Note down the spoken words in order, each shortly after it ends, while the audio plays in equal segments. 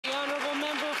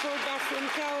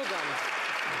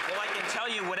Well, I can tell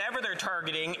you, whatever they're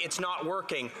targeting, it's not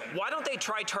working. Why don't they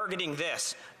try targeting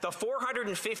this? The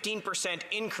 415%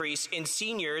 increase in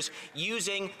seniors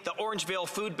using the Orangeville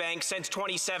Food Bank since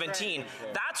 2017.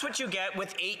 That's what you get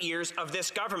with 8 years of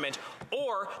this government.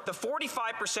 Or the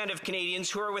 45% of Canadians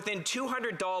who are within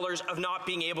 $200 of not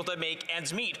being able to make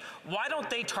ends meet. Why don't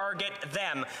they target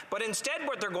them? But instead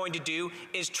what they're going to do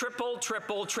is triple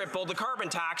the carbon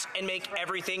tax and make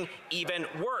everything even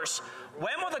worse.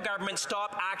 When will the government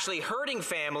stop actually hurting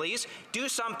families, do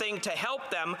something to help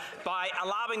them by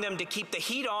allowing them to keep the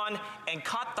heat on and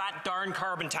cut that darn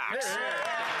carbon tax?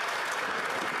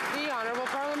 The Honourable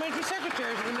Parliamentary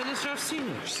Secretary to the Minister of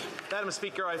Seniors. Madam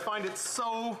Speaker, I find it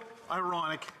so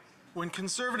ironic when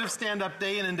Conservatives stand up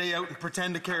day in and day out and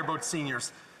pretend to care about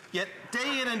seniors. Yet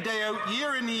day in and day out,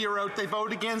 year in and year out, they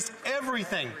vote against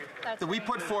everything that we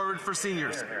put forward for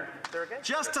seniors.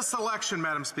 Just a selection,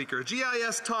 Madam Speaker.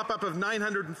 GIS top-up of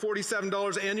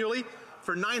 $947 annually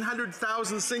for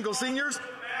 900,000 single seniors,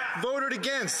 voted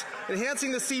against.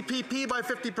 Enhancing the CPP by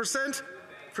 50%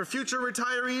 for future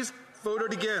retirees,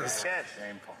 voted against.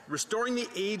 Restoring the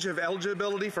age of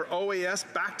eligibility for OAS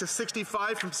back to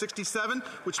 65 from 67,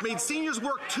 which made seniors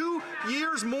work 2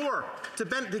 years more to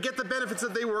get the benefits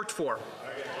that they worked for.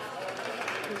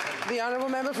 The Honourable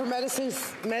Member for Medicine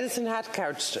Hat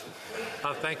Couchton.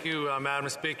 Thank you, Madam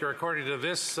Speaker. According to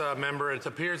this member, it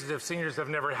appears as if seniors have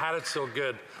never had it so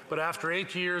good. But after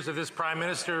 8 years of this Prime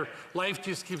Minister, life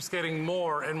just keeps getting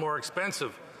more and more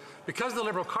expensive. Because of the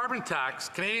Liberal carbon tax,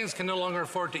 Canadians can no longer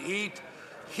afford to eat,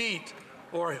 heat,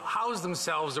 or house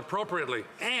themselves appropriately.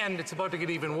 And it's about to get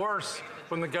even worse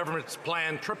from the government's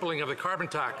planned tripling of the carbon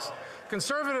tax.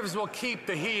 Conservatives will keep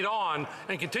the heat on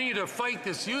and continue to fight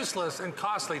this useless and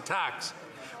costly tax.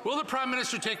 Will the Prime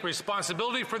Minister take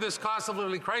responsibility for this cost of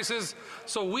living crisis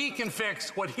so we can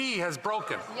fix what he has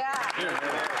broken? The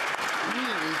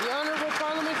Honourable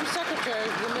Parliamentary Secretary,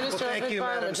 the Minister of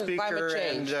Environment and Climate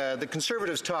Change. And the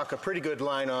Conservatives talk a pretty good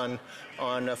line on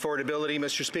affordability,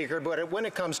 Mr. Speaker, but when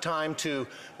it comes time to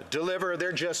deliver,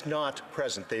 they're just not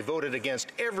present. They voted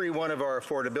against every one of our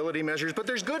affordability measures, but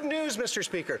there's good news, Mr.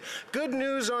 Speaker. Good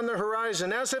news on the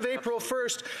horizon. As of April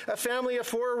 1st, a family of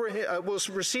four will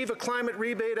receive a climate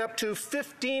rebate up to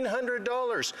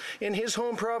 $1,500. In his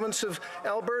home province of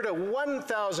Alberta,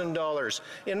 $1,000.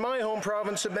 In my home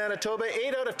province of Manitoba,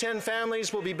 8 out of 10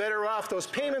 families will be better off. Those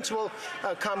payments will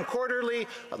come quarterly.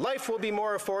 Life will be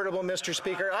more affordable, Mr.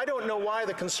 Speaker. I don't know why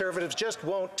the Conservatives just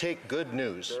won't take good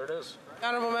news. There it is.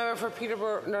 Honourable Member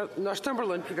for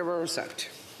Northumberland, Peterborough South.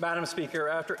 Madam Speaker,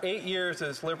 after 8 years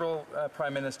as Liberal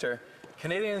Prime Minister,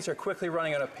 Canadians are quickly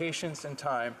running out of patience and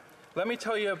time. Let me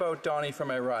tell you about Donnie from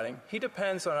my riding. He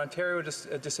depends on Ontario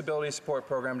Disability Support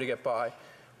Program to get by.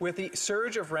 With the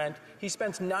surge of rent, he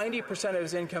spends 90% of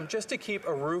his income just to keep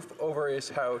a roof over his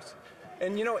house.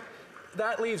 And you know,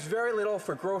 that leaves very little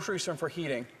for groceries and for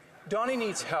heating. Donnie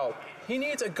needs help. He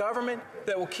needs a government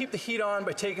that will keep the heat on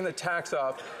by taking the tax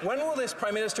off. When will this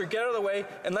Prime Minister get out of the way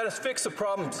and let us fix the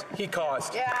problems he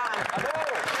caused? The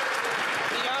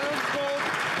Honourable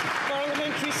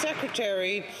Parliamentary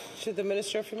Secretary to the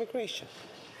Minister of Immigration.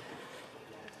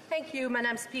 Thank you,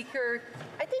 Madam Speaker.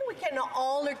 I think we can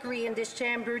all agree in this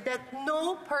chamber that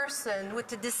no person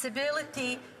with a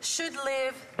disability should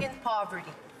live in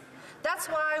poverty. That's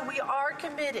why we are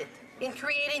committed in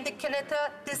creating the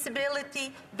Canada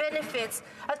Disability Benefits,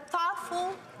 a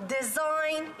thoughtful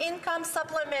design income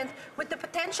supplement with the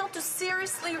potential to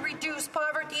seriously reduce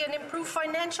poverty and improve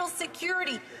financial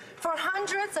security for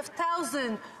hundreds of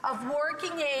thousands of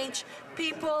working-age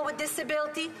people with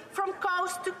disability from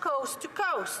coast to coast to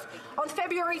coast. On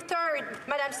February 3rd,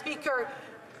 Madam Speaker,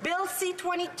 Bill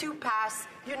C-22 passed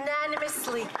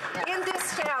unanimously in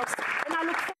this House